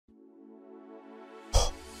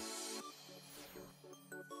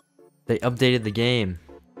They updated the game.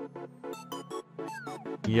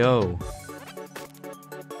 Yo.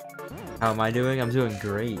 How am I doing? I'm doing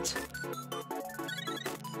great.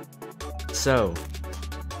 So.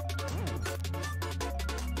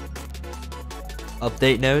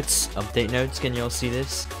 Update notes. Update notes. Can y'all see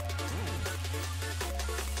this?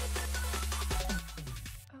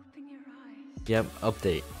 Open your eyes. Yep.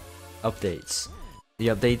 Update. Updates. The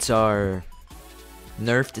updates are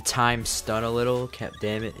nerfed the time stun a little, kept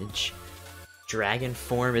damage. Dragon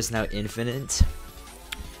form is now infinite.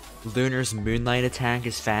 Lunar's moonlight attack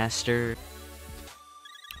is faster.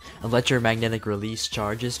 Electromagnetic release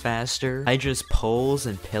charges faster. Hydra's poles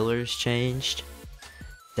and pillars changed.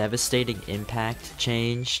 Devastating impact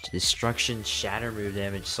changed. Destruction shatter move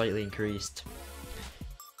damage slightly increased.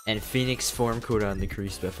 And Phoenix form cooldown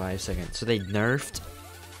decreased by 5 seconds. So they nerfed.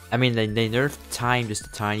 I mean, they nerfed time just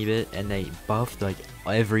a tiny bit, and they buffed like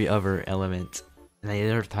every other element. And they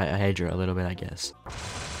nerfed Hydra a little bit, I guess.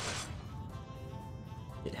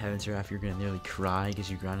 Get Heaven's Wrath, you're gonna nearly cry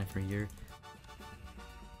because you grinded for a year.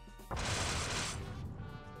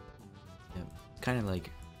 Yep. Kind of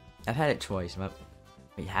like, I've had it twice.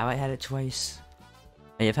 Wait, have I had it twice?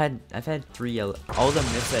 Hey, I've had three. All the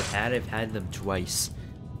myths I've had them twice,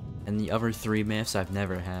 and the other 3 myths I've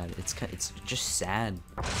never had. It's just sad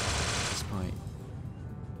at this point.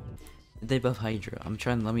 Did they buff Hydra?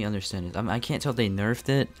 Let me understand it. I can't tell if they nerfed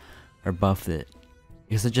it or buffed it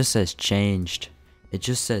because it just says changed. It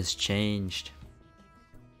just says changed.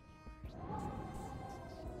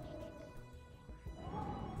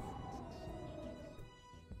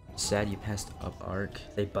 Sad you passed up Arc.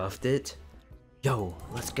 They buffed it. Yo,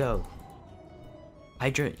 let's go.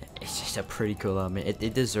 Hydra, it's just a pretty cool element.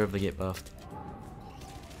 It deserved to get buffed.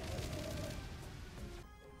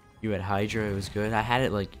 You had Hydra, it was good. I had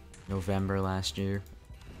it like November last year.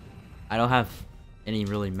 I don't have any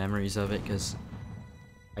really memories of it because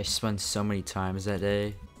I spent so many times that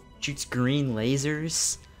day. Shoots green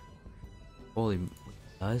lasers. Holy,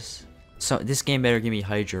 it does? So this game better give me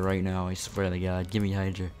Hydra right now. I swear to God, give me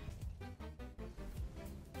Hydra.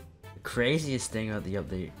 The craziest thing about the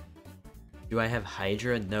update. Do I have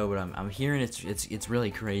Hydra? No, but I'm hearing it's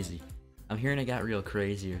really crazy. I'm hearing it got real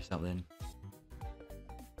crazy or something.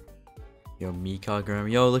 Yo, Meekah Grim.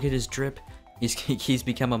 Yo, look at his drip. He's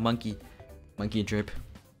become a monkey. Monkey drip.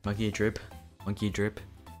 Monkey drip. Monkey drip.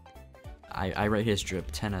 I rate his drip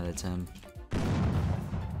 10 out of 10.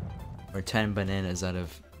 Or 10 bananas out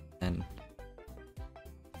of 10.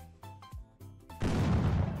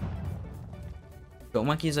 Don't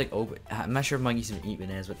monkeys like open? I'm not sure if monkeys can eat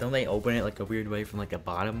bananas, but don't they open it like a weird way from like the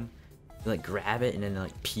bottom? They like grab it and then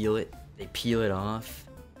like peel it. They peel it off.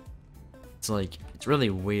 It's like, it's really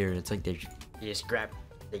weird. It's like they just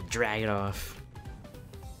drag it off.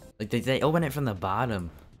 Like they open it from the bottom.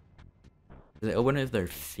 Do they open it with their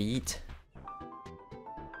feet?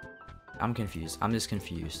 I'm confused. I'm just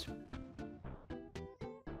confused.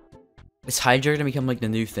 Is Hydra gonna become like the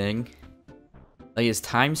new thing? Like, is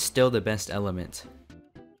time still the best element?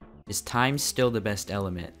 Is time still the best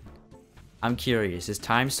element? I'm curious. Is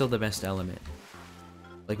time still the best element?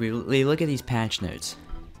 Like, we look at these patch notes.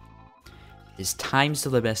 Is time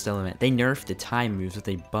still the best element? They nerfed the time moves, but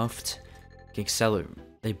they buffed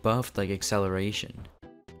They buffed like acceleration.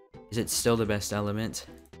 Is it still the best element?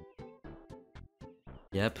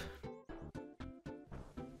 Yep.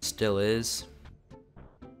 Still is.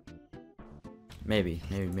 Maybe.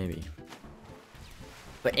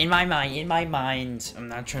 But in my mind, I'm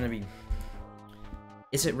not trying to be.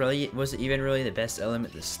 Was it even really the best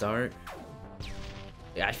element to start?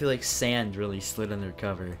 I feel like sand really slid under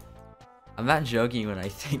cover. I'm not joking when I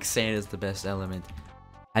think sand is the best element.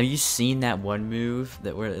 Have you seen that one move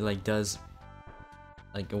where it like does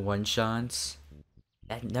like a one-shots?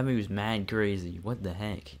 That move is mad crazy. What the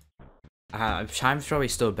heck? Time's probably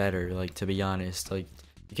still better, like, to be honest. Like,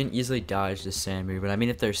 you can easily dodge the sand move, but I mean,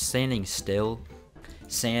 if they're standing still,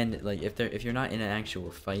 sand, like, if you're not in an actual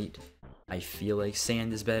fight, I feel like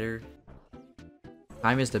sand is better.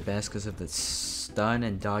 Time is the best because of the stun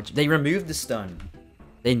and dodge. They removed the stun.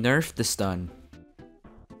 They nerfed the stun.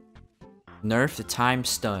 Nerfed the time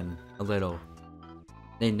stun a little.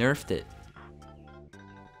 They nerfed it.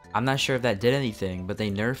 I'm not sure if that did anything, but they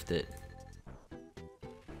nerfed it.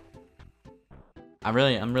 I'm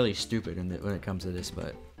really stupid when it comes to this,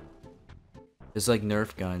 but there's like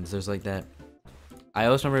Nerf guns. There's like that. I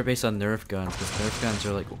always remember it based on Nerf guns, because Nerf guns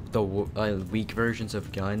are like the weak versions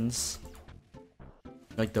of guns.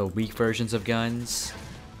 Like the weak versions of guns,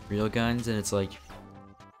 real guns, and it's like,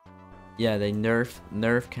 yeah, they nerf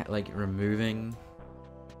like removing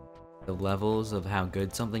the levels of how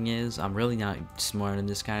good something is. I'm really not smart in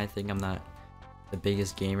this kind of thing. I'm not the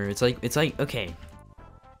biggest gamer. It's like okay.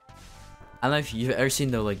 I don't know if you've ever seen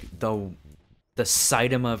the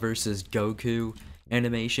Saitama versus Goku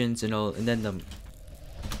animations and all, and then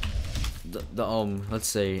let's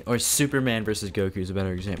say, or Superman versus Goku is a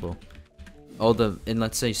better example.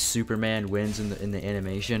 Let's say Superman wins in the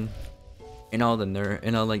animation, and all the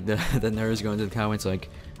nerds go into the comments like,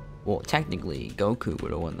 well, technically Goku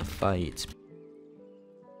would have won the fight.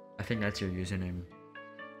 I think that's your username.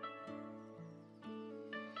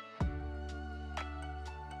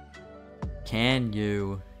 Can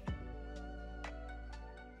you?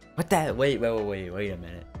 What that? Wait a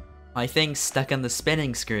minute. My thing's stuck on the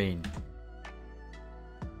spinning screen.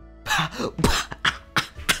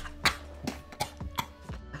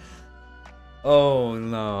 Oh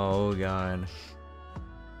no, oh god.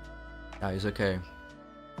 Guys, okay.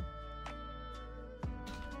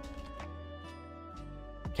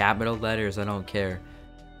 Capital letters, I don't care.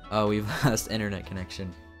 Oh, we've lost internet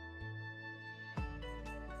connection.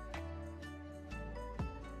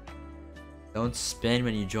 Don't spin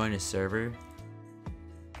when you join a server.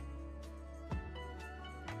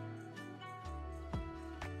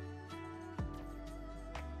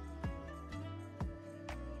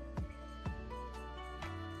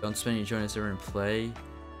 Don't spin when you join a server and play.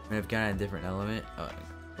 When I've got a different element.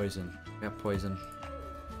 Poison. I got poison.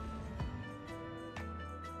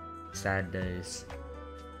 Sad days.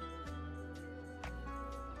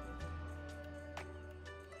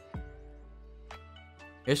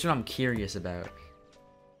 Here's what I'm curious about.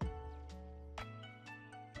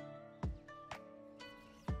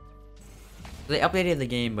 They updated the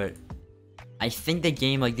game, but I think the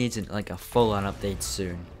game needs a full-on update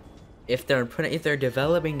soon. If they're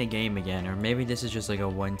developing the game again, or maybe this is just like a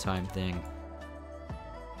one-time thing,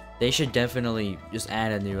 they should definitely just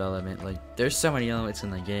add a new element. Like, there's so many elements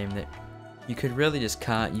in the game that you could really just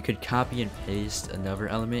copy and paste another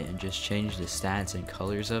element and just change the stats and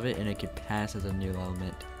colors of it, and it could pass as a new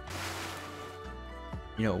element.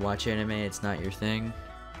 You know, watch anime, it's not your thing.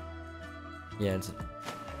 Yeah,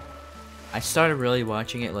 I started really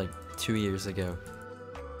watching it like 2 years ago.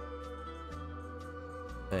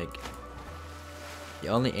 Like, the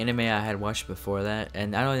only anime I had watched before that,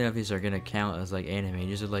 and I don't know if these are gonna count as like anime.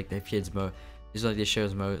 These are like the these are like the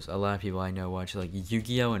shows a lot of people I know watch, like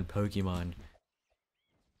Yu-Gi-Oh and Pokemon.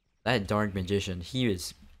 That Dark Magician, he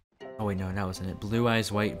was. Oh wait, no, that wasn't it. Blue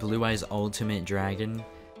Eyes Ultimate Dragon.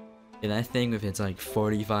 And that thing with its like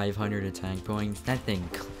 4,500 attack points, that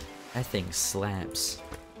thing slaps.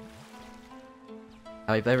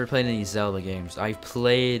 Have I ever played any Zelda games? I've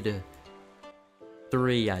played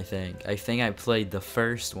 3, I think. I think I played the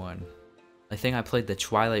first one. I think I played the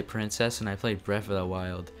Twilight Princess, and I played Breath of the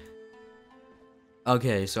Wild.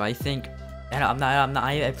 Okay, so I think, and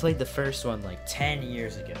I played the first one like 10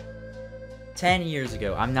 years ago. 10 years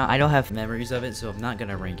ago. I don't have memories of it, so I'm not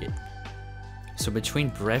gonna rank it. So between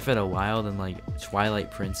Breath of the Wild and like Twilight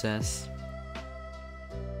Princess,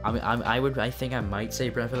 I think I might say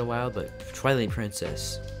Breath of the Wild, but Twilight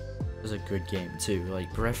Princess was a good game too.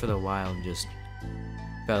 Like, Breath of the Wild just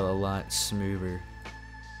felt a lot smoother.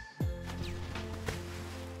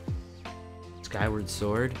 Skyward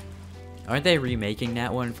Sword? Aren't they remaking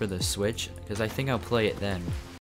that one for the Switch? Because I think I'll play it then.